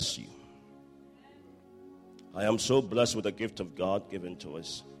I am so blessed with the gift of God given to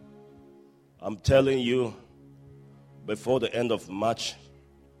us. I'm telling you, before the end of March,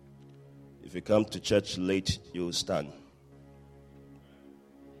 if you come to church late, you'll stand.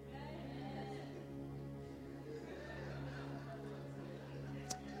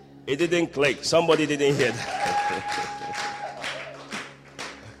 It didn't click. Somebody didn't hear that.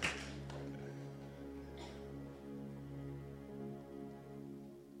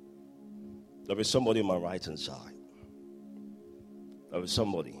 There is somebody on my right hand side. There is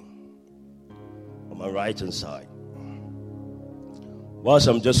somebody on my right hand side. Whilst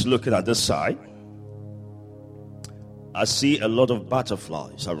I'm just looking at this side, I see a lot of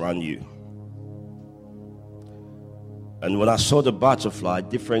butterflies around you. And when I saw the butterfly,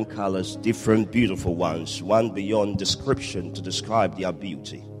 different colors, different beautiful ones, one beyond description to describe their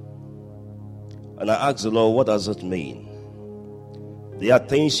beauty. And I asked the Lord, what does it mean? There are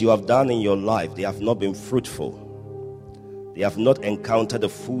things you have done in your life, they have not been fruitful. They have not encountered the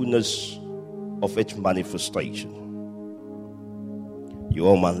fullness of its manifestation.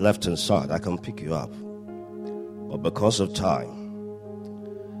 You're on my left hand side, I can pick you up. But because of time,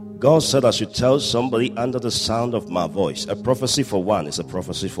 God said I should tell somebody under the sound of my voice, a prophecy for one is a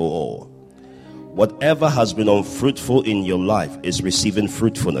prophecy for all. Whatever has been unfruitful in your life is receiving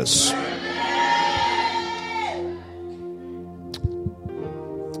fruitfulness.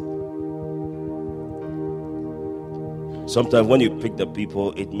 Sometimes when you pick the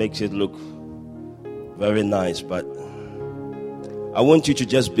people, it makes it look very nice, but I want you to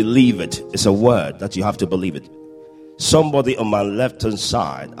just believe it. It's a word that you have to believe it. Somebody on my left hand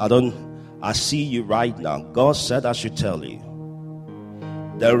side, I see you right now. God said I should tell you,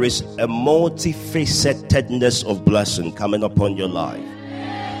 there is a multifacetedness of blessing coming upon your life.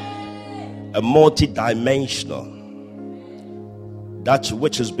 A multidimensional. That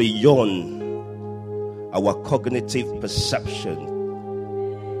which is beyond our cognitive perception.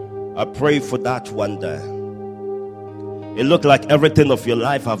 I pray for that one day. It looked like everything of your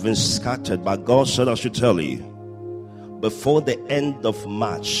life have been scattered, but God said I should tell you, before the end of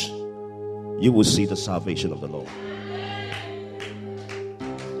March, you will see the salvation of the Lord.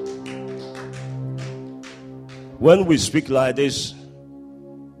 When we speak like this,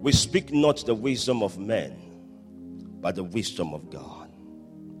 we speak not the wisdom of men, but the wisdom of God,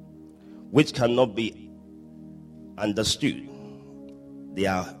 which cannot be understood.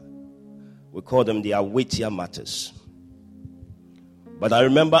 We call them the weightier matters. But I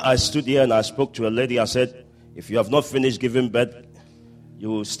remember I stood here and I spoke to a lady. I said, if you have not finished giving birth, you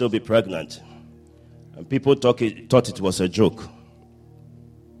will still be pregnant. And people thought it was a joke.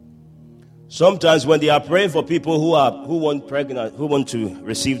 Sometimes when they are praying for people who want to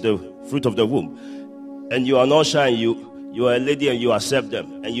receive the fruit of the womb, and you are not shy, you are a lady and you accept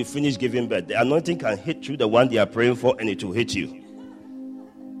them, and you finish giving birth, the anointing can hit you, the one they are praying for, and it will hit you.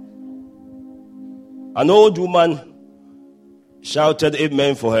 An old woman shouted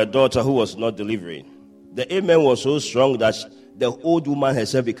amen for her daughter who was not delivering. The amen was so strong that the old woman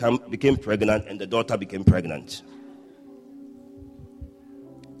herself became pregnant and the daughter became pregnant.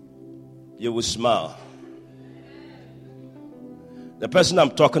 You will smile. The person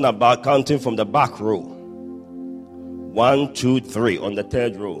I'm talking about, counting from the back row. 1, 2, 3, on the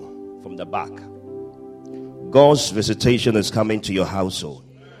third row from the back. God's visitation is coming to your household.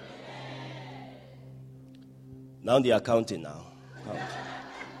 Now they are counting now. Count.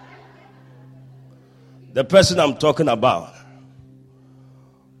 The person I'm talking about,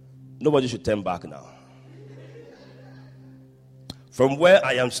 nobody should turn back now. From where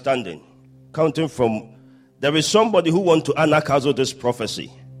I am standing, counting from, there is somebody who wants to anakazo this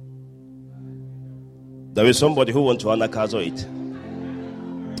prophecy. There is somebody who wants to anakazo it.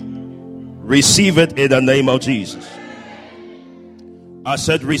 Receive it in the name of Jesus. I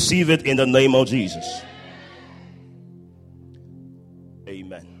said receive it in the name of Jesus.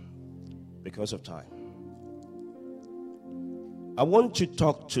 Amen. Because of time, I want to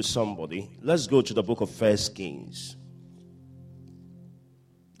talk to somebody. Let's go to the book of 1 Kings.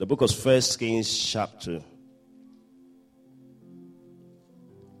 The book of 1 Kings chapter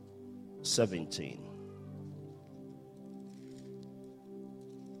 17.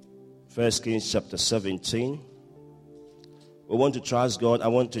 1 Kings chapter 17. We want to trust God. I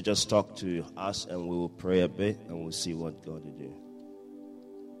want to just talk to us and we will pray a bit and we'll see what God will do.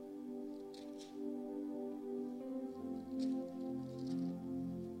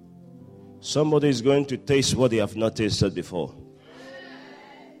 Somebody is going to taste what they have not tasted before.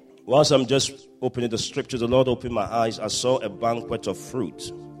 Whilst I'm just opening the scripture, the Lord opened my eyes. I saw a banquet of fruit.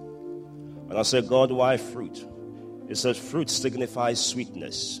 And I said, God, why fruit? It says fruit signifies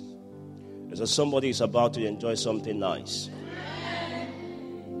sweetness. It's that somebody is about to enjoy something nice.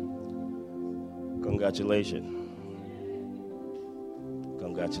 Congratulations.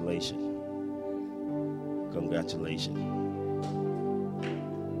 Congratulations. Congratulations.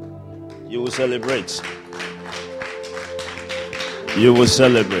 You will celebrate. You will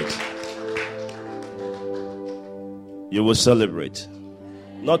celebrate. You will celebrate.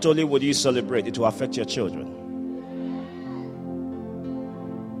 Not only will you celebrate, it will affect your children.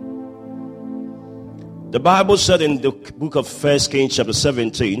 The Bible said in the book of 1 Kings chapter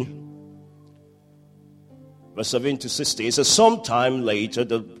 17, verse 7 to 16, it says, sometime later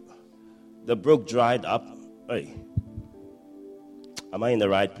the brook dried up. Hey, am I in the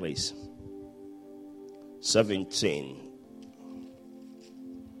right place? 17.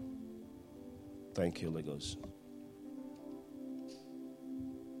 Thank you, Holy Ghost.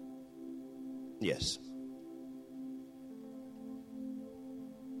 Yes.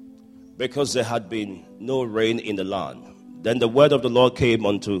 Because there had been no rain in the land. Then the word of the Lord came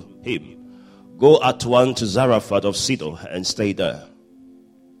unto him. Go at once to Zarephath of Sidon and stay there.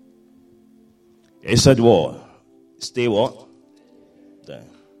 He said, what? Stay what? There.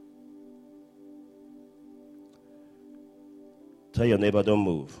 Tell your neighbor, don't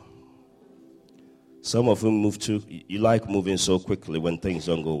move. Some of you move too. You like moving so quickly when things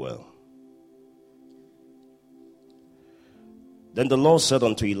don't go well. Then the Lord said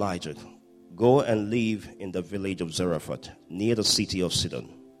unto Elijah, go and live in the village of Zarephath, near the city of Sidon.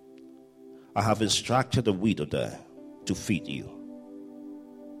 I have instructed a widow there to feed you.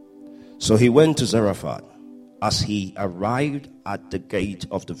 So he went to Zarephath. As he arrived at the gate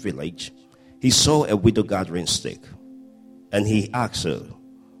of the village, he saw a widow gathering stick. And he asked her,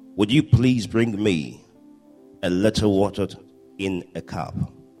 would you please bring me a little water in a cup?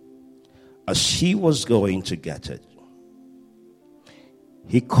 As she was going to get it,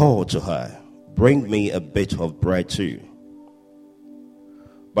 he called to her, bring me a bit of bread too.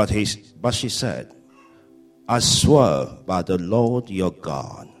 But she said, I swear by the Lord your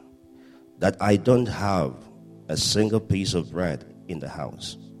God that I don't have a single piece of bread in the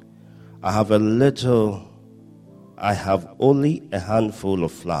house. I have only a handful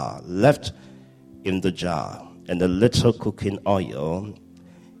of flour left in the jar and a little cooking oil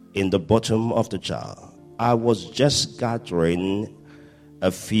in the bottom of the jar. I was just gathering a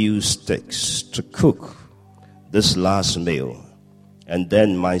few sticks to cook this last meal, and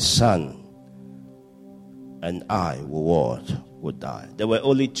then my son and I would die. There were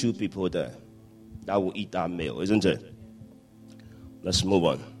only 2 people there that will eat that meal, isn't it? Let's move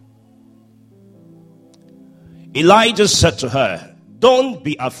on. Elijah said to her, don't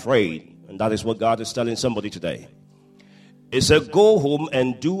be afraid. And that is what God is telling somebody today. He said, go home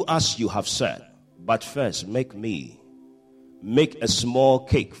and do as you have said. But first, make a small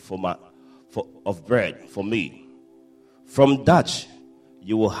cake of bread for me. From that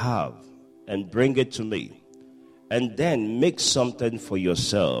you will have, and bring it to me. And then make something for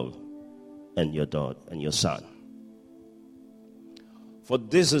yourself and your daughter and your son. For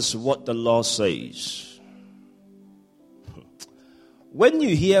this is what the Lord says. When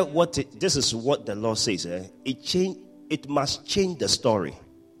you hear this is what the Lord says, it must change the story.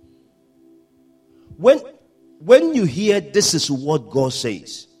 When you hear this is what God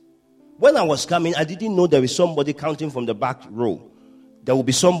says. When I was coming, I didn't know there was somebody counting from the back row. There will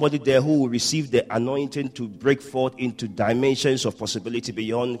be somebody there who will receive the anointing to break forth into dimensions of possibility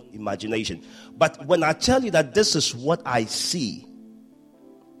beyond imagination. But when I tell you that this is what I see,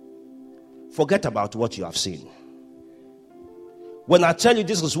 forget about what you have seen. When I tell you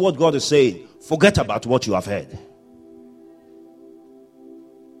this is what God is saying, forget about what you have heard.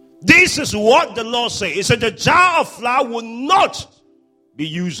 This is what the Lord says. He said the jar of flour will not be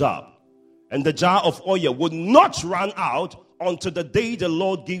used up, and the jar of oil will not run out until the day the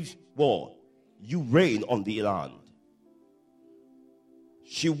Lord gives you rain on the land.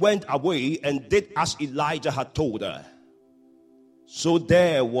 She went away and did as Elijah had told her. So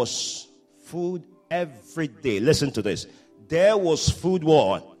there was food every day. Listen to this. There was food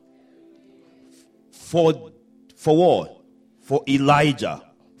what? For what? For Elijah.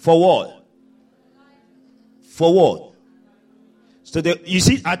 For what? For what? So you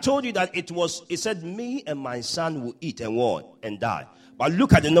see, I told you that it said me and my son will eat and what? And die. But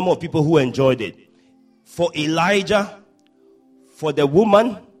look at the number of people who enjoyed it. For Elijah, for the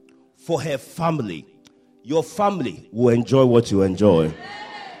woman, for her family. Your family will enjoy what you enjoy.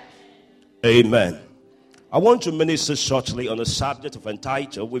 Amen. I want to minister shortly on the subject of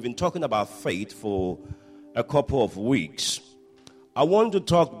entitled. We've been talking about faith for a couple of weeks. I want to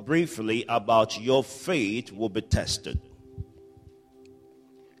talk briefly about your faith will be tested.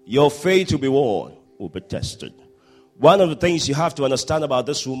 Your faith will be what? Will be tested. One of the things you have to understand about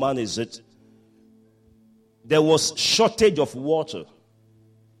this woman is that there was shortage of water.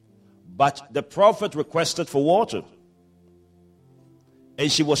 But the prophet requested for water.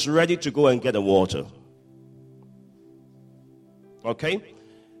 And she was ready to go and get the water. Okay?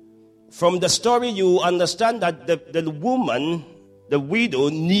 From the story, you understand that the woman, the widow,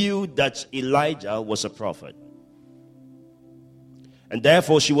 knew that Elijah was a prophet. And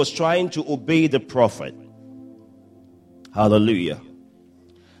therefore, she was trying to obey the prophet. Hallelujah.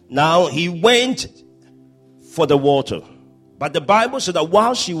 Now, he went for the water. But the Bible said that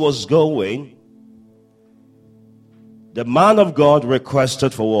while she was going, the man of God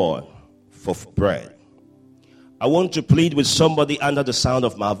requested for what? For bread. I want to plead with somebody under the sound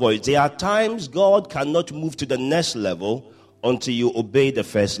of my voice. There are times God cannot move to the next level until you obey the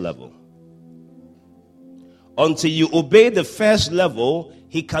first level. Until you obey the first level,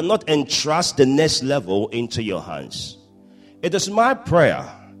 he cannot entrust the next level into your hands. It is my prayer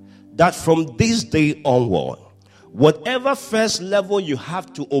that from this day onward, whatever first level you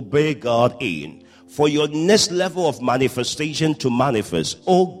have to obey God in, for your next level of manifestation to manifest,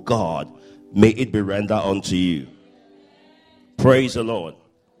 oh God, may it be rendered unto you. Praise the Lord.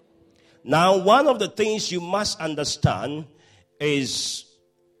 Now, one of the things you must understand is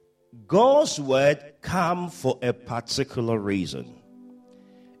God's word comes for a particular reason.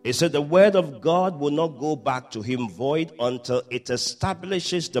 It said the word of God will not go back to him void until it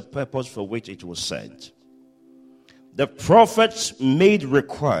establishes the purpose for which it was sent. The prophets made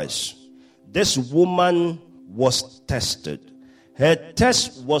requests. This woman was tested. Her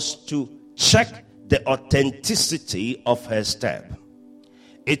test was to check the authenticity of her step.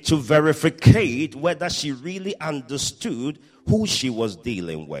 It to verificate whether she really understood who she was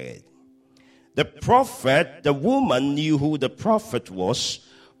dealing with. The prophet, the woman knew who the prophet was,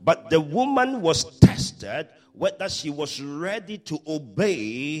 but the woman was tested whether she was ready to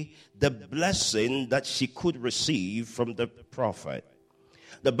obey the blessing that she could receive from the prophet.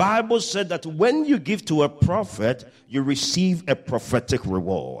 The Bible said that when you give to a prophet, you receive a prophetic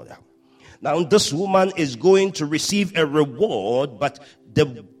reward. Now, this woman is going to receive a reward, but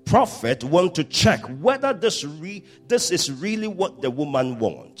the prophet wants to check whether this is really what the woman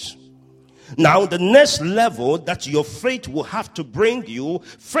wants. Now, the next level that your faith will have to bring you,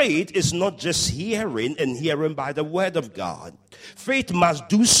 faith is not just hearing and hearing by the word of God. Faith must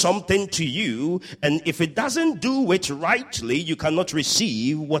do something to you, and if it doesn't do it rightly, you cannot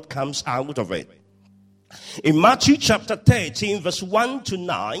receive what comes out of it. In Matthew chapter 13, verse 1 to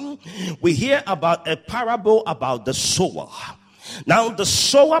 9, we hear about a parable about the sower. Now, the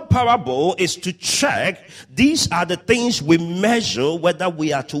sower parable is to check, these are the things we measure whether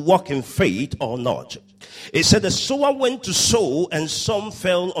we are to walk in faith or not. It said the sower went to sow and some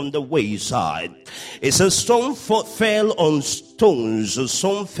fell on the wayside. It says some fell on stones,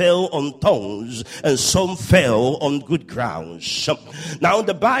 some fell on thorns, and some fell on good grounds. Now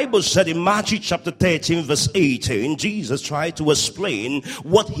the Bible said in Matthew chapter 13 verse 18, Jesus tried to explain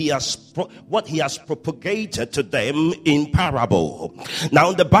what he has propagated to them in parable.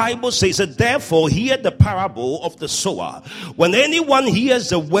 Now the Bible says that therefore hear the parable of the sower. When anyone hears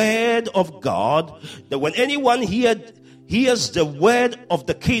the word of God, when anyone hears the word of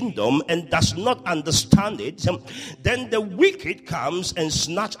the kingdom and does not understand it, then the wicked comes and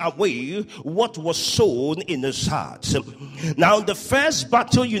snatch away what was sown in his heart. Now the first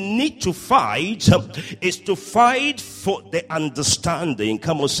battle you need to fight is to fight for the understanding.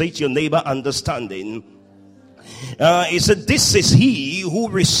 Come on, say to your neighbor, understanding. He said, this is he who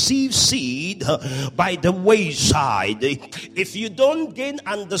receives seed by the wayside. If you don't gain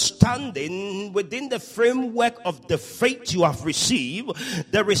understanding within the framework of the faith you have received,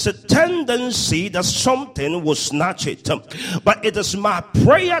 there is a tendency that something will snatch it. But it is my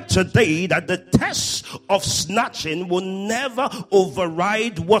prayer today that the test of snatching will never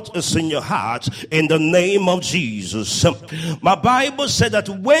override what is in your heart in the name of Jesus. My Bible said that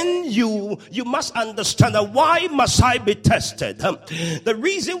when you must understand that why must I be tested? The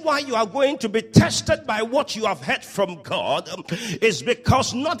reason why you are going to be tested by what you have heard from God is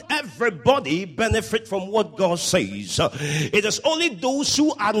because not everybody benefit from what God says. It is only those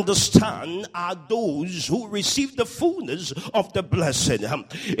who understand are those who receive the fullness of the blessing.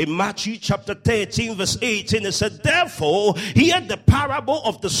 In Matthew chapter 13 verse 18 it said, therefore hear the parable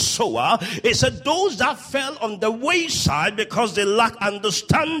of the sower. It said those that fell on the wayside because they lack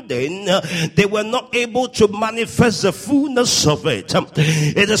understanding, they were not able to manifest the fullness of it.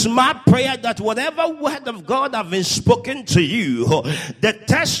 It is my prayer that whatever word of God have been spoken to you, the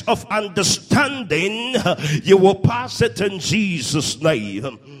test of understanding, you will pass it in Jesus'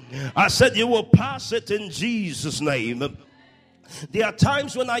 name. I said you will pass it in Jesus' name. There are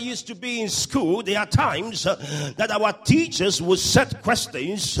times when I used to be in school, there are times that our teachers would set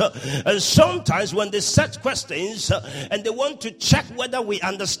questions, and sometimes when they set questions and they want to check whether we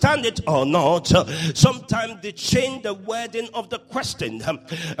understand it or not, sometimes they change the wording of the question.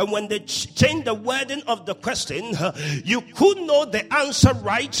 And when they change the wording of the question, you could know the answer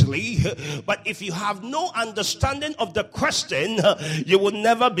rightly, but if you have no understanding of the question, you will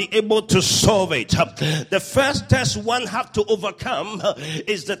never be able to solve it. The first test one have to overcome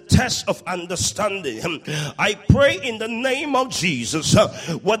is the test of understanding. I pray in the name of Jesus,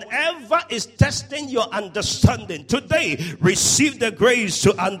 whatever is testing your understanding today, receive the grace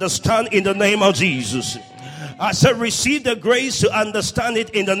to understand in the name of Jesus. I said receive the grace to understand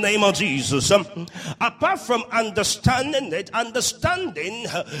it in the name of Jesus. Apart from understanding it, understanding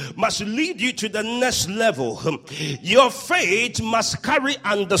must lead you to the next level. Your faith must carry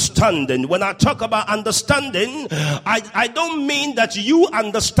understanding. When I talk about understanding, I don't mean that you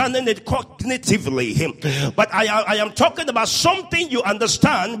understanding it cognitively, but I am talking about something you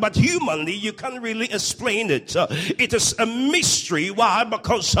understand, but humanly you can't really explain it. It is a mystery. Why?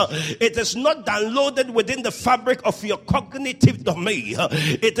 Because it is not downloaded within the fabric of your cognitive domain.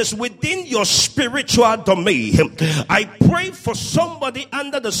 It is within your spiritual domain. I pray for somebody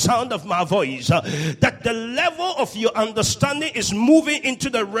under the sound of my voice that the level of your understanding is moving into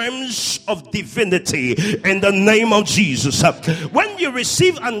the realms of divinity in the name of Jesus. When you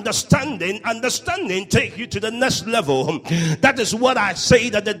receive understanding take you to the next level. That is what I say,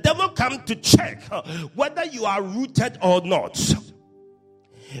 that the devil comes to check whether you are rooted or not.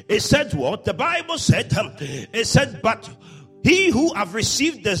 It said what? The Bible said, it said, but he who have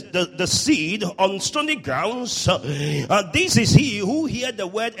received the seed on stony grounds, this is he who heard the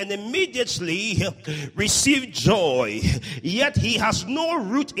word and immediately received joy. Yet he has no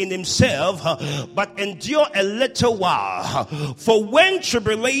root in himself, but endure a little while. For when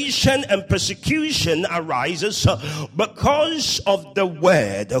tribulation and persecution arises because of the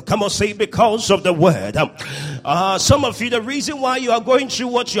word, come on, say because of the word. Some of you, the reason why you are going through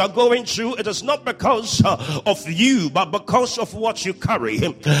what you are going through, it is not because of you, but because of what you carry.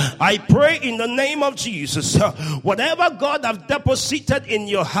 I pray in the name of Jesus, whatever God have deposited in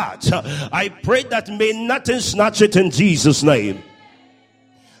your heart, I pray that may nothing snatch it in Jesus' name.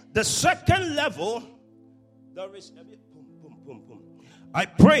 The second level, there is I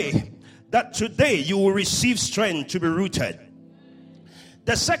pray that today you will receive strength to be rooted.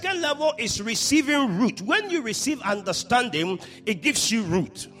 The second level is receiving root. When you receive understanding, it gives you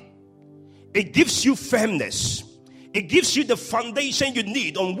root. It gives you firmness. It gives you the foundation you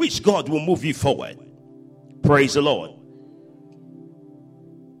need on which God will move you forward. Praise the Lord.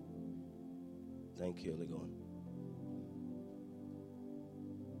 Thank you, Holy God.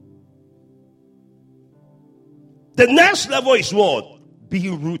 The next level is what?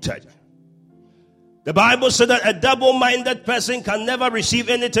 Being rooted. The Bible said that a double-minded person can never receive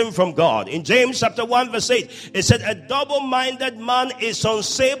anything from God. In James chapter 1 verse 8, it said a double-minded man is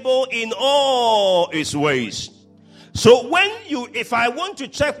unstable in all his ways. So if I want to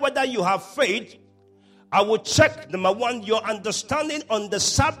check whether you have faith, I will check, number one, your understanding on the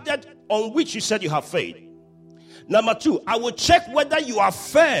subject on which you said you have faith. Number two, I will check whether you are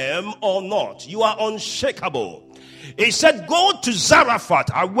firm or not. You are unshakable. He said, go to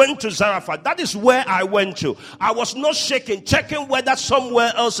Zarephath. I went to Zarephath. That is where I went to. I was not shaking, checking whether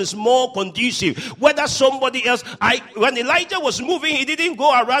somewhere else is more conducive, whether somebody else. When Elijah was moving, he didn't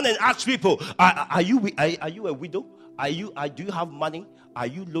go around and ask people, are you a widow? Do you have money? Are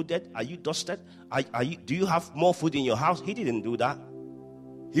you loaded? Are you dusted? Do you have more food in your house? He didn't do that.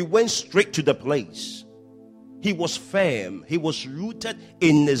 He went straight to the place. He was firm. He was rooted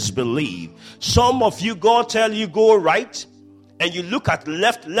in his belief. Some of you, God tell you go right, and you look at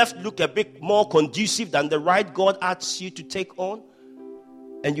left look a bit more conducive than the right God asks you to take on,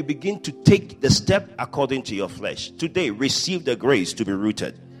 and you begin to take the step according to your flesh. Today, receive the grace to be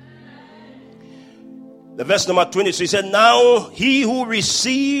rooted. The verse number 23 said, now he who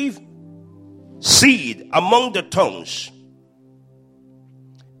received seed among the tongues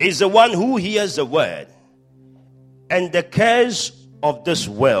is the one who hears the word, and the cares of this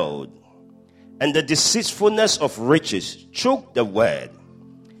world and the deceitfulness of riches choke the word,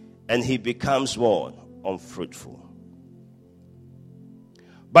 and he becomes what? Unfruitful.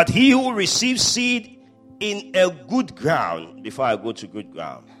 But he who receives seed in a good ground, before I go to good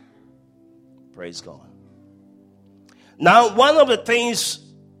ground, praise God. Now, one of the things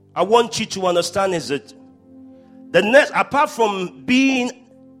I want you to understand is that the next, apart from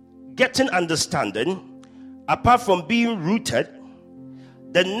getting understanding, apart from being rooted,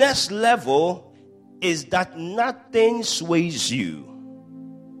 the next level is that nothing sways you.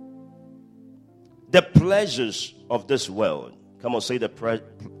 The pleasures of this world. Come on, say the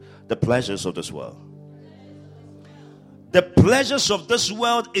pleasures of this world. The pleasures of this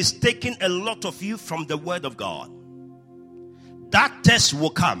world is taking a lot of you from the word of God. That test will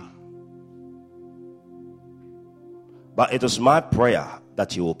come. But it is my prayer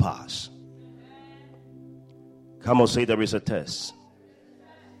that you will pass. Come on, say there is a test.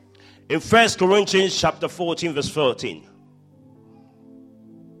 In 1 Corinthians chapter 14 verse 14.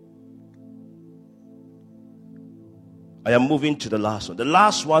 I am moving to the last one. The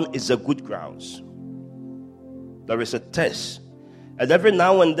last one is the good grounds. There is a test. And every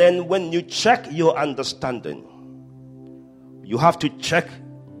now and then when you check your understanding, you have to check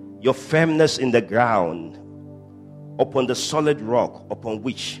your firmness in the ground upon the solid rock upon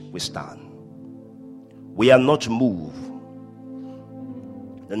which we stand. We are not moved.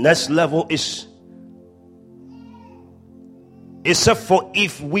 The next level is, except for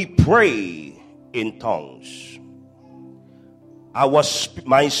if we pray in tongues.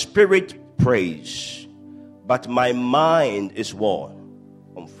 My spirit prays, but my mind is what?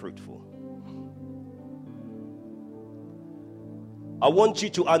 Unfruitful. I want you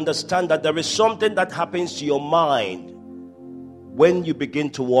to understand that there is something that happens to your mind when you begin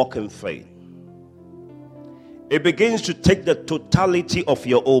to walk in faith. It begins to take the totality of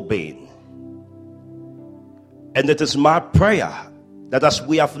your whole being. And it is my prayer that as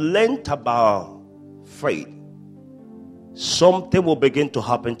we have learned about faith, something will begin to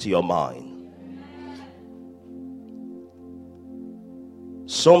happen to your mind.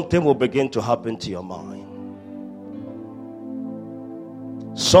 Something will begin to happen to your mind.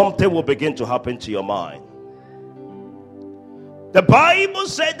 Something will begin to happen to your mind. The Bible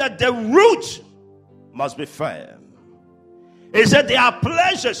said that the root must be firm. It said there are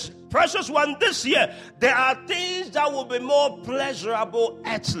pleasures. Precious one, this year, there are things that will be more pleasurable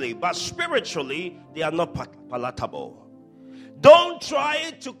earthly, but spiritually, they are not palatable. Don't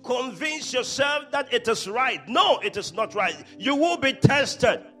try to convince yourself that it is right. No, it is not right. You will be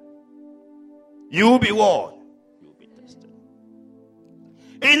tested. You will be warned. You will be tested.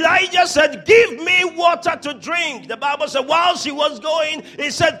 Elijah said, give me water to drink. The Bible said, whilst he was going,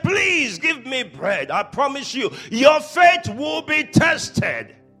 he said, please give me bread. I promise you, your faith will be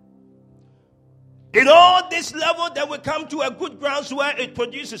tested. In all this level, then we come to a good grounds where it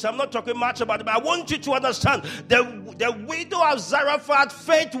produces. I'm not talking much about it, but I want you to understand the widow of Zarephath,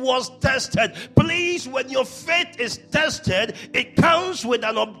 faith was tested. Please, when your faith is tested, it comes with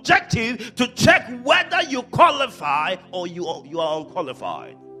an objective to check whether you qualify or you are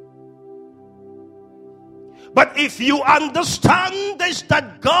unqualified. But if you understand this,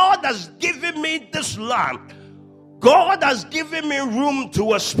 that God has given me this land, God has given me room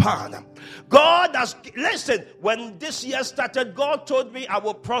to expand. God has, listen, when this year started, God told me I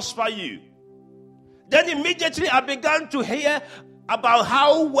will prosper you. Then immediately I began to hear about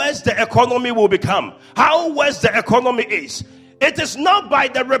how worse the economy will become, how worse the economy is. It is not by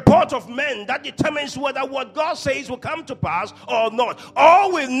the report of men that determines whether what God says will come to pass or not.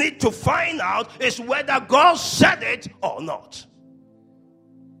 All we need to find out is whether God said it or not.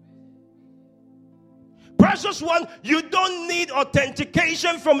 Precious one, you don't need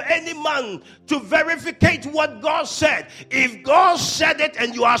authentication from any man to verificate what God said. If God said it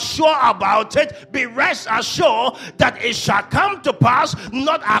and you are sure about it, be rest assured that it shall come to pass,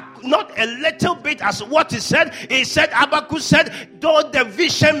 not a little bit as what he said. He said, Habakkuk said, though the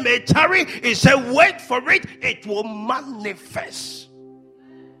vision may tarry, he said, wait for it, it will manifest.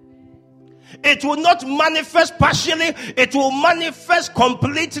 It will not manifest partially. It will manifest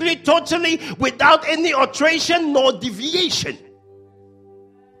completely, totally, without any alteration nor deviation.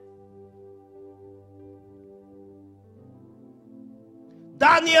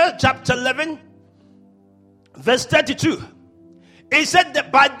 Daniel chapter 11, verse 32. It said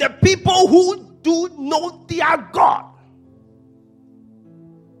that by the people who do know their God.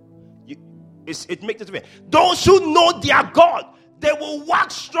 It makes it clear. Those who know their God, they will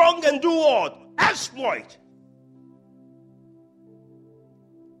wax strong and do what? Exploit.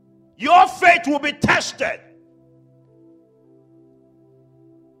 Your faith will be tested.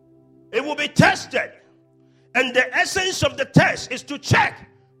 It will be tested. And the essence of the test is to check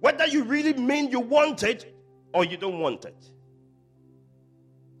whether you really mean you want it or you don't want it.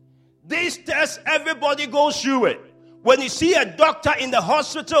 This test, everybody goes through it. When you see a doctor in the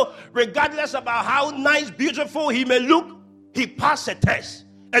hospital, regardless about how nice, beautiful he may look, he passed a test.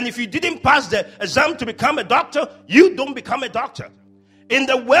 And if you didn't pass the exam to become a doctor, you don't become a doctor. In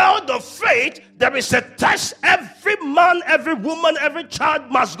the world of faith, there is a test every man, every woman, every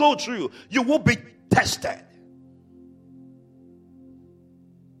child must go through. You will be tested.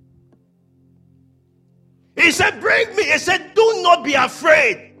 He said, bring me. He said, do not be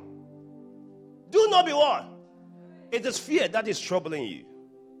afraid. Do not be what? It is fear that is troubling you.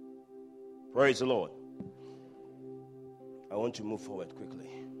 Praise the Lord. I want to move forward quickly.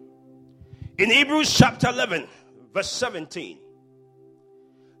 In Hebrews chapter 11, verse 17,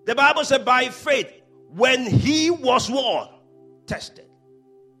 the Bible said, by faith, when he was what? Tested.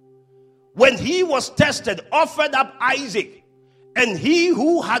 When he was tested, offered up Isaac, and he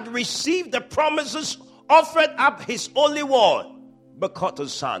who had received the promises offered up his only one, begotten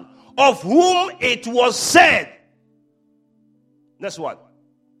son, of whom it was said. Next one.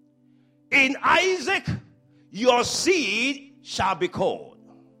 In Isaac, your seed shall be called.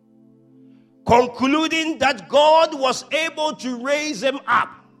 Concluding that God was able to raise him up,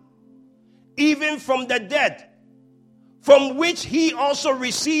 even from the dead, from which he also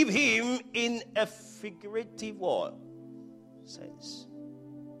received him in a figurative word. Says.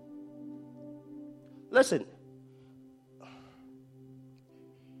 Listen.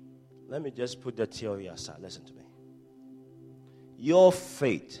 Let me just put the theory aside. Listen to me. Your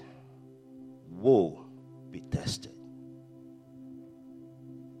faith will be tested.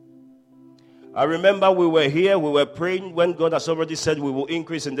 I remember we were here, we were praying when God has already said we will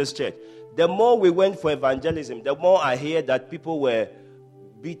increase in this church. The more we went for evangelism, the more I hear that people were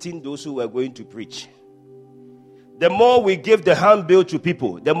beating those who were going to preach. The more we give the handbill to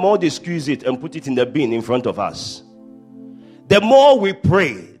people, the more they squeeze it and put it in the bin in front of us. The more we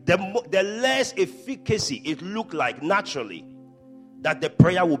pray, the less efficacy it looked like naturally that the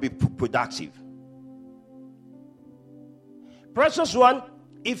prayer will be productive. Precious one,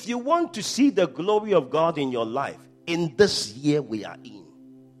 if you want to see the glory of God in your life, in this year we are in,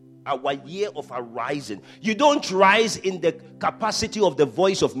 our year of arising, you don't rise in the capacity of the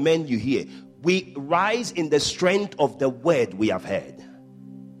voice of men you hear. We rise in the strength of the word we have heard.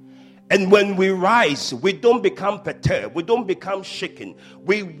 And when we rise, we don't become perturbed. We don't become shaken.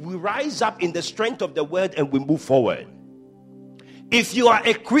 We rise up in the strength of the word and we move forward. If you are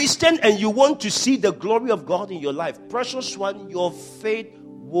a Christian and you want to see the glory of God in your life, precious one, your faith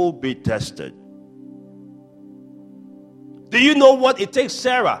will be tested. Do you know what it takes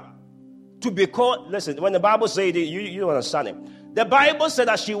Sarah to be called? Listen, when the Bible says it, you don't understand it. The Bible said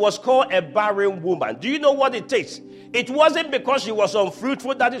that she was called a barren woman. Do you know what it takes? It wasn't because she was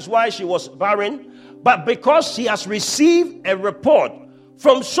unfruitful, that is why she was barren, but because she has received a report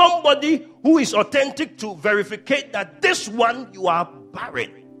from somebody who is authentic to verify that this one, you are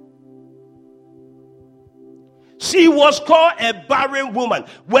barren. She was called a barren woman.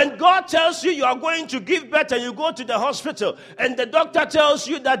 When God tells you you are going to give birth and you go to the hospital and the doctor tells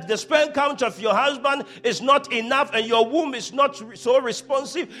you that the sperm count of your husband is not enough and your womb is not so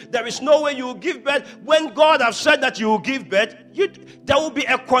responsive, there is no way you will give birth. When God has said that you will give birth, there will be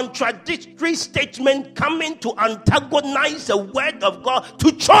a contradictory statement coming to antagonize the word of God,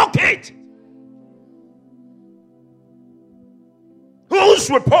 to choke it. Whose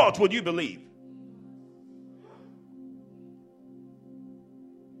report would you believe?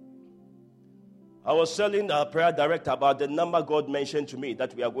 I was telling our prayer director about the number God mentioned to me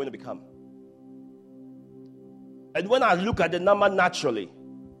that we are going to become. And when I look at the number naturally,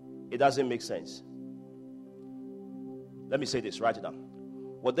 it doesn't make sense. Let me say this, write it down.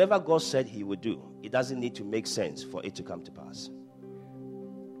 Whatever God said he would do, it doesn't need to make sense for it to come to pass.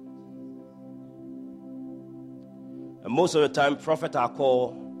 And most of the time, prophets are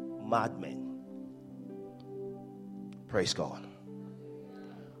called madmen. Praise God.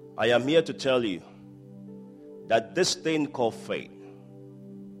 I am here to tell you that this thing called faith,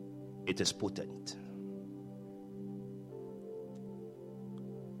 it is potent.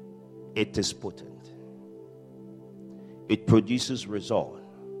 It is potent. It produces result.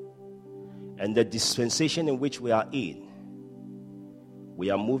 And the dispensation in which we are in, we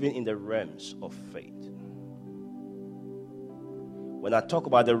are moving in the realms of faith. When I talk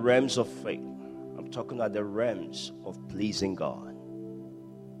about the realms of faith, I'm talking about the realms of pleasing God.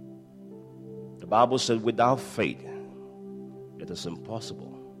 The Bible says without faith, it is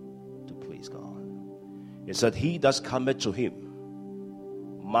impossible to please God. It said he that cometh to him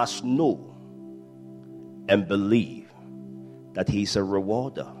must know and believe that he is a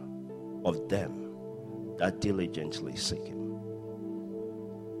rewarder of them that diligently seek him.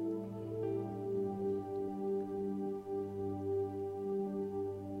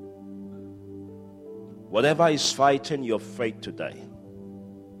 Whatever is fighting your faith today,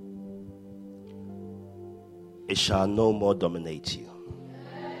 it shall no more dominate you.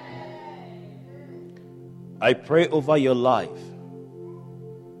 I pray over your life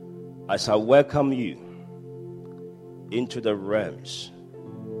as I welcome you into the realms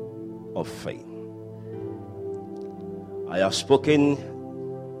of faith. I have spoken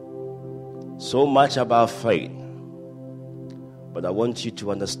so much about faith, but I want you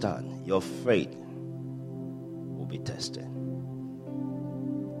to understand your faith will be tested.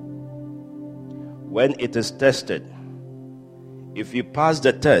 When it is tested, if you pass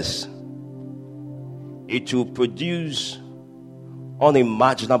the test, it will produce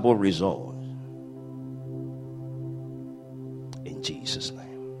unimaginable results. In Jesus' name.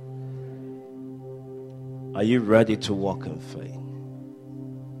 Are you ready to walk in faith?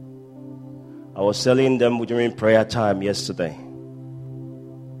 I was telling them during prayer time yesterday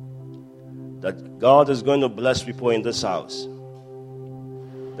that God is going to bless people in this house.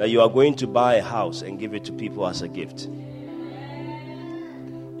 That you are going to buy a house and give it to people as a gift.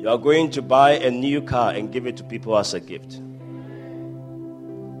 You are going to buy a new car and give it to people as a gift.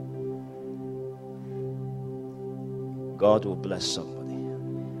 God will bless somebody.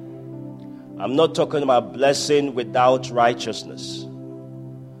 I'm not talking about blessing without righteousness.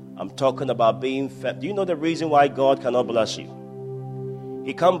 I'm talking about being fed. Do you know the reason why God cannot bless you?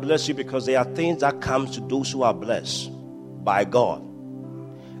 He can't bless you because there are things that come to those who are blessed by God.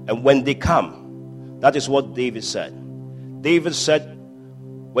 And when they come, that is what David said. David said,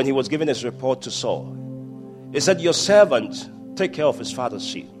 when he was giving his report to Saul, he said, your servant take care of his father's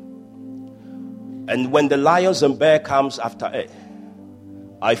sheep. And when the lions and bear comes after it,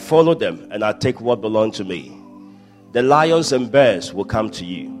 I follow them and I take what belongs to me. The lions and bears will come to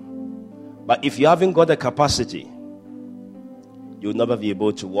you. But if you haven't got the capacity, you'll never be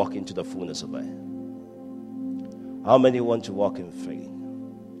able to walk into the fullness of it. How many want to walk in faith?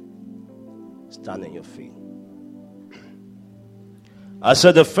 Stand on your feet. I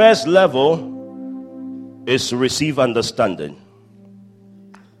said the first level is to receive understanding.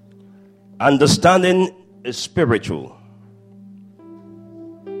 Understanding is spiritual.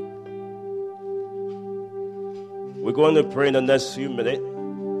 We're going to pray in the next few minutes,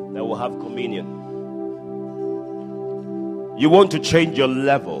 then we'll have communion. You want to change your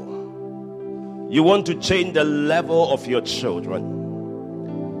level. You want to change the level of your children.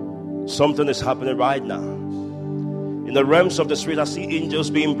 Something is happening right now. In the realms of the spirit, I see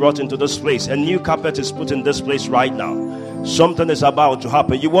angels being brought into this place. A new carpet is put in this place right now. Something is about to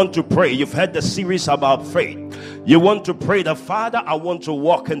happen. You want to pray. You've heard the series about faith. You want to pray that, Father, I want to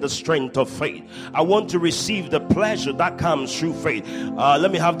walk in the strength of faith. I want to receive the pleasure that comes through faith.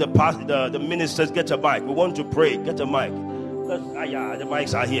 Let me have the ministers get a mic. We want to pray. Get a mic. The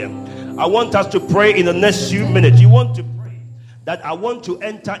mics are here. I want us to pray in the next few minutes. You want to pray that I want to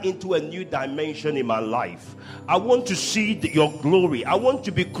enter into a new dimension in my life. I want to see your glory. I want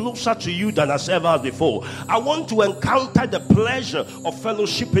to be closer to you than as ever before. I want to encounter the pleasure of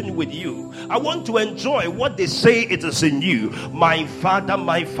fellowshipping with you. I want to enjoy what they say it is in you. My Father,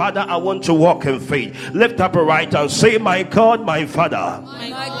 I want to walk in faith. Lift up a right hand. Say, my God, my Father. My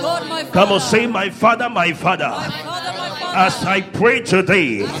God, my Father. Come on, say, my Father, my Father. My Father, my Father. As I pray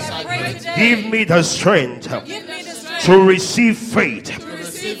today, give me the strength to receive faith.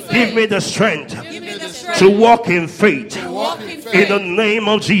 Give me the strength to walk in faith in the name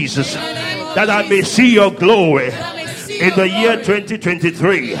of Jesus, that I may see your glory in the year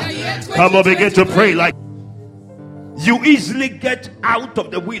 2023. Come on, begin to pray. Like you easily get out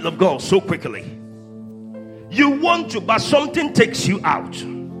of the will of God so quickly. You want to, but something takes you out.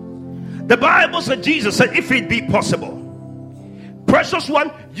 The Bible said, Jesus said, if it be possible, precious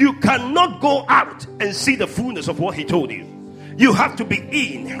one, you cannot go out and see the fullness of what he told you. You have to be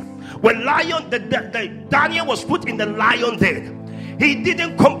in. When Daniel was put in the lion den, he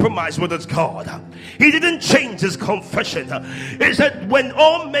didn't compromise with his God. He didn't change his confession. He said, when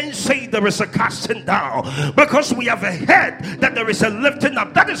all men say there is a casting down, because we have heard that there is a lifting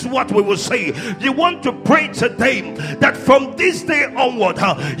up, that is what we will say. You want to pray today that from this day onward,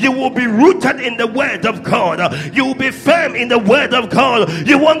 you will be rooted in the word of God. You will be firm in the word of God.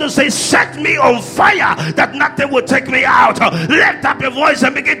 You want to say, set me on fire, that nothing will take me out. Lift up your voice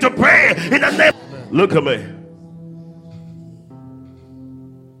and begin to pray in the name. Look at me.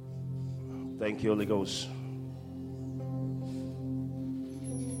 Thank you, Holy Ghost.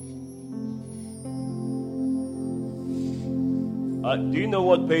 Do you know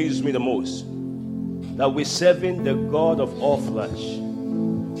what pains me the most? That we're serving the God of all flesh,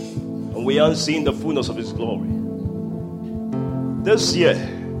 and we aren't seeing the fullness of his glory. This year,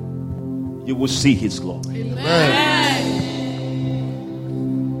 you will see his glory. Amen.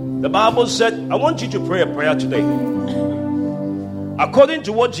 The Bible said, I want you to pray a prayer today. According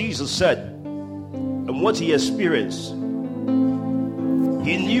to what Jesus said and what he experienced,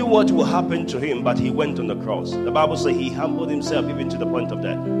 he knew what will happen to him, but he went on the cross. The Bible says he humbled himself even to the point of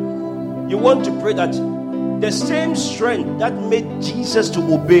death. You want to pray that the same strength that made Jesus to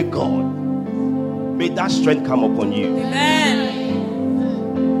obey God, may that strength come upon you. Amen.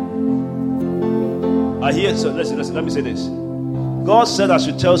 I hear, so listen, let me say this. God said I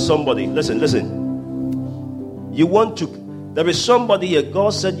should tell somebody, listen. You want to, there is somebody here,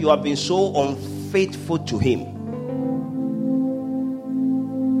 God said you have been so unfaithful to him.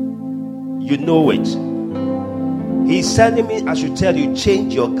 You know it. He's telling me I should tell you,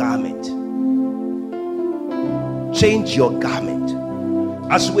 change your garment. Change your garment.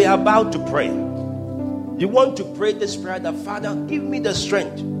 As we are about to pray, you want to pray this prayer that, Father, give me the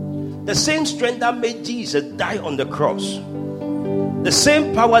strength. The same strength that made Jesus die on the cross. The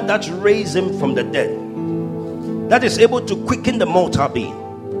same power that raised him from the dead. That is able to quicken the mortal being.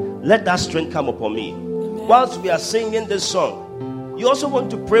 Let that strength come upon me. Whilst we are singing this song, you also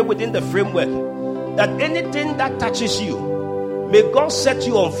want to pray within the framework that anything that touches you, may God set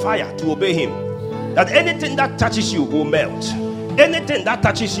you on fire to obey him. That anything that touches you will melt. Anything that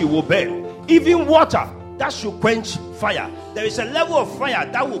touches you will burn. Even water that should quench fire. There is a level of fire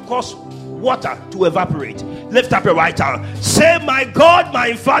that will cause water to evaporate. Lift up your right hand. Say, my God,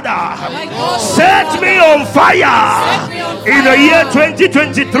 my Father, set me on fire in the year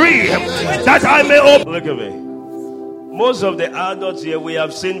 2023 that I may open. Look at me. Most of the adults here, we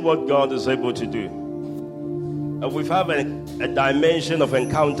have seen what God is able to do. And we've had a dimension of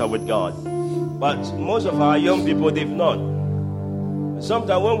encounter with God. But most of our young people, they've not.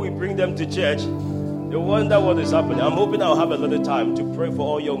 Sometimes when we bring them to church, they wonder what is happening. I'm hoping I'll have a little time to pray for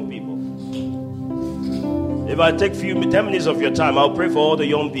all young people. If I take 10 minutes of your time, I'll pray for all the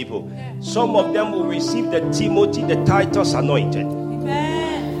young people. Some of them will receive the Timothy, the Titus anointed.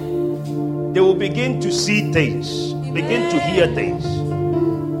 Amen. They will begin to see things, begin to hear things.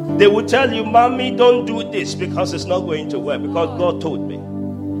 They will tell you, Mommy, don't do this because it's not going to work, because God told me.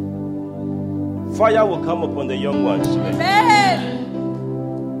 Fire will come upon the young ones. Amen.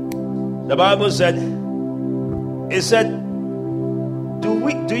 The Bible said, it said,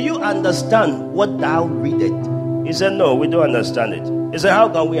 do you understand what thou readest? He said, no, we don't understand it. He said, how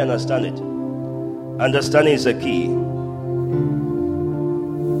can we understand it? Understanding is a key.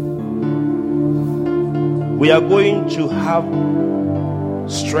 We are going to have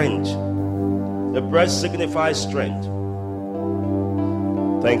strength. The breast signifies strength.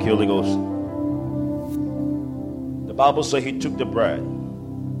 Thank you, Holy Ghost. The Bible says he took the bread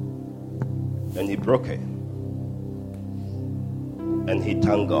and he broke it. And he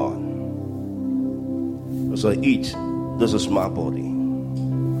thanked God. So eat, this is my body.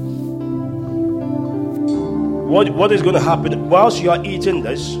 What is going to happen whilst you are eating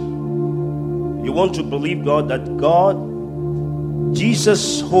this? You want to believe God that God,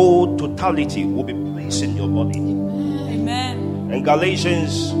 Jesus' whole totality will be placed in your body. Amen. And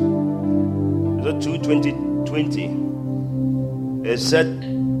Galatians 2:20, it said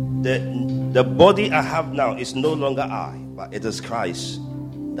the body I have now is no longer I, but it is Christ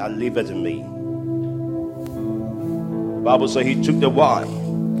that liveth in me. The Bible says he took the wine,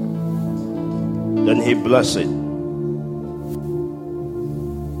 then he blessed it,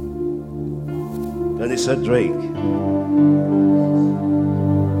 then he said, drink.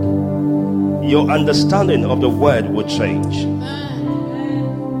 Your understanding of the word will change.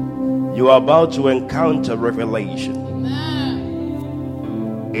 You are about to encounter revelation.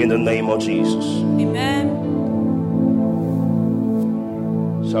 In the name of Jesus. Amen.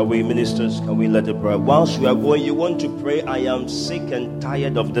 Shall we, ministers, can we let it pray? Whilst you are going, you want to pray, I am sick and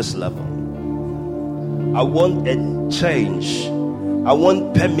tired of this level. I want a change. I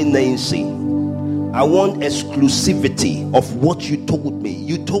want permanency. I want exclusivity of what you told me.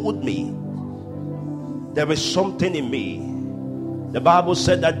 You told me there is something in me. The Bible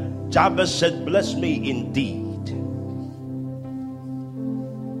said that Jabez said, bless me indeed.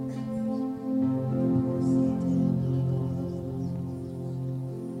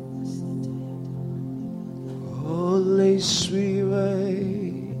 Holy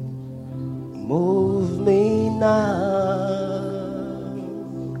Spirit, move me now.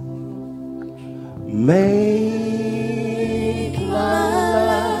 Make my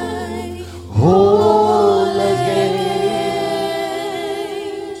life whole again.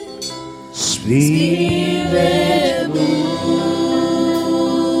 Spirit, move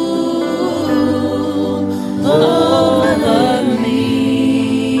over me.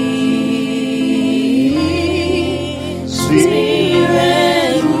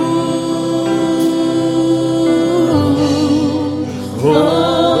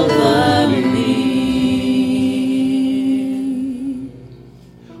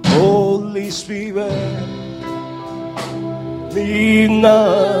 Holy Spirit, me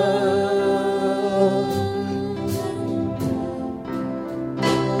now.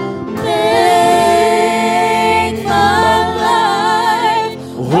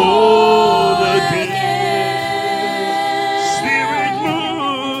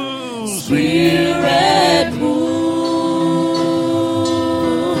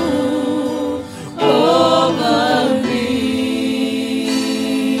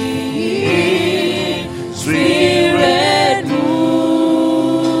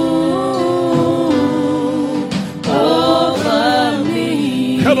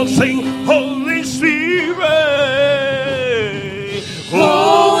 Sing, Holy Spirit,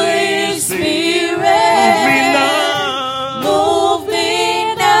 Holy Spirit, move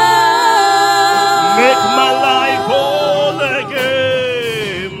me now, make my life whole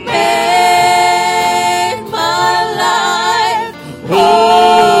again, make my life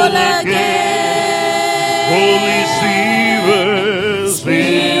whole again. Holy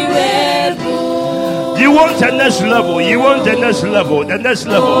Spirit, you want the next level, you want the next level, the next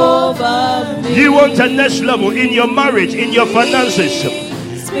level. You want the next level in your marriage, in your finances.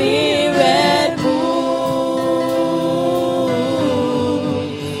 Spirit, move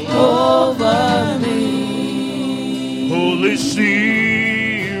over me. Holy Spirit,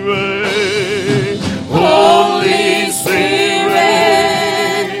 Holy Spirit,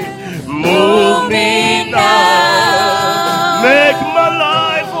 move me now. Make my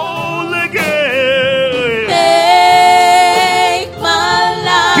life whole again. Make my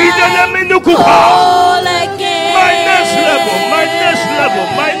life whole again. My next level, my next level,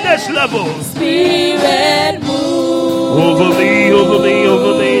 my next level. Spirit, move over me, over me,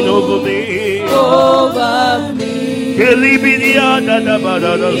 over me, over me. over me.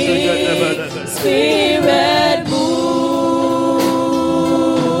 Spirit, move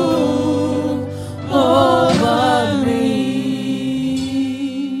over me.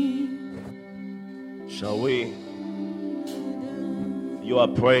 Shall we? You are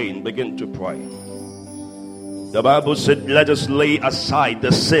praying, begin to pray. The Bible said, let us lay aside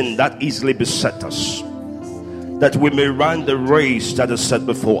the sin that easily beset us, that we may run the race that is set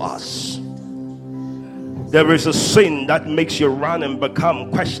before us. There is a sin that makes you run and become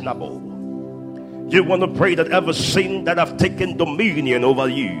questionable. You want to pray that every sin that have taken dominion over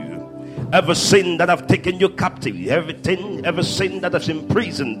you, every sin that have taken you captive, every sin that has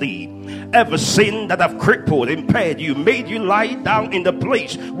imprisoned thee, every sin that have crippled, impaired you, made you lie down in the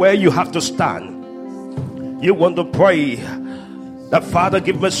place where you have to stand. You want to pray that, Father,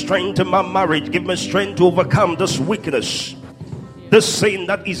 give me strength in my marriage, give me strength to overcome this weakness, this sin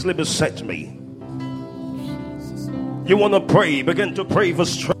that easily besets me. You want to pray, begin to pray for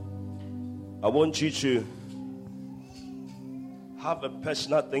strength. I want you to have a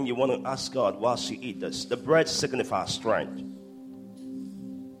personal thing you want to ask God whilst you eat this. The bread signifies strength.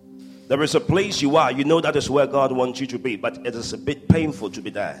 There is a place you are, you know that is where God wants you to be, but it is a bit painful to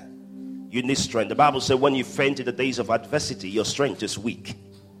be there. You need strength. The Bible says when you faint in the days of adversity, your strength is weak.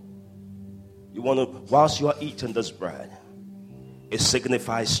 You want to, whilst you are eating this bread, it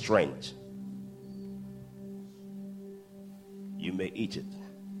signifies strength. You may eat it.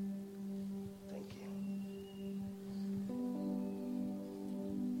 Thank you.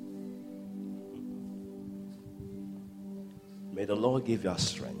 May the Lord give you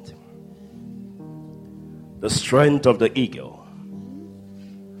strength. The strength of the eagle.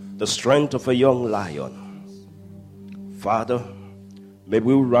 The strength of a young lion. Father, may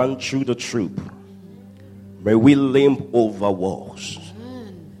we run through the troop. May we limp over walls.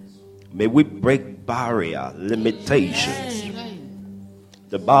 May we break barrier, limitations.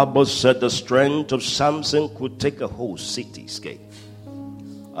 The Bible said the strength of Samson could take a whole cityscape.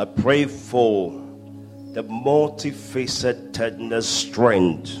 I pray for the multifacetedness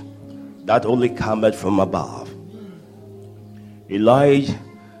strength that only cometh from above.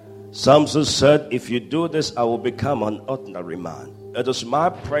 Samson said, if you do this, I will become an ordinary man. It is my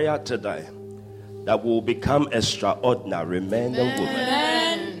prayer today that we will become extraordinary men and women.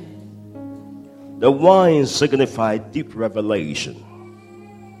 The wine signifies deep revelation.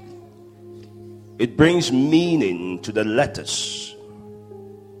 It brings meaning to the letters.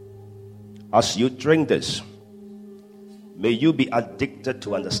 As you drink this, may you be addicted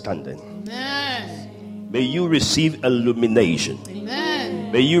to understanding. Amen. May you receive illumination.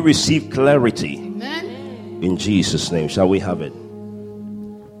 Amen. May you receive clarity. Amen. In Jesus' name, shall we have it?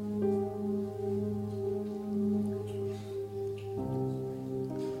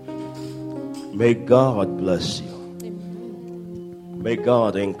 May God bless you. Amen. May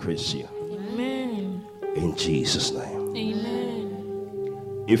God increase you. Amen. In Jesus' name.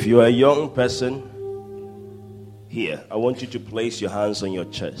 Amen. If you are a young person here, I want you to place your hands on your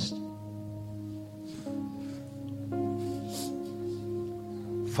chest.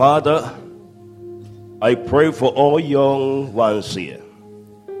 Father, I pray for all young ones here.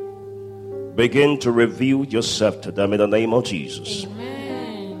 Begin to reveal yourself to them in the name of Jesus.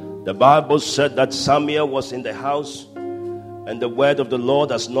 Amen. The Bible said that Samuel was in the house, and the word of the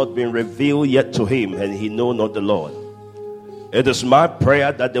Lord has not been revealed yet to him, and he know not the Lord. It is my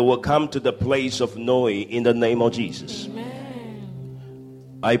prayer that they will come to the place of knowing in the name of Jesus.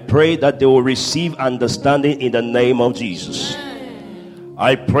 Amen. I pray that they will receive understanding in the name of Jesus.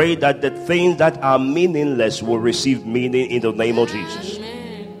 I pray that the things that are meaningless will receive meaning in the name of Jesus.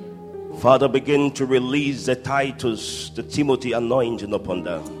 Father, begin to release the titles, the Timothy anointing upon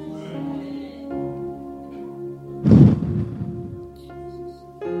them.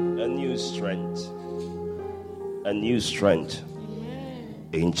 A new strength. A new strength.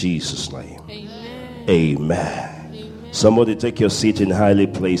 In Jesus' name. Amen. Somebody take your seat in highly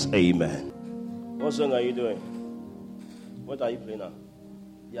placed. Amen. What song are you doing? What are you playing now?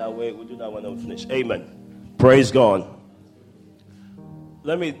 Yeah, wait, we'll do that when I'm finished. Amen. Praise God.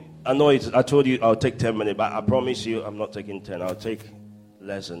 I know I told you I'll take 10 minutes, but I promise you I'm not taking 10. I'll take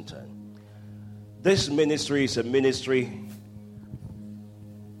less than 10. This ministry is a ministry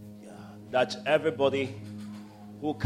that everybody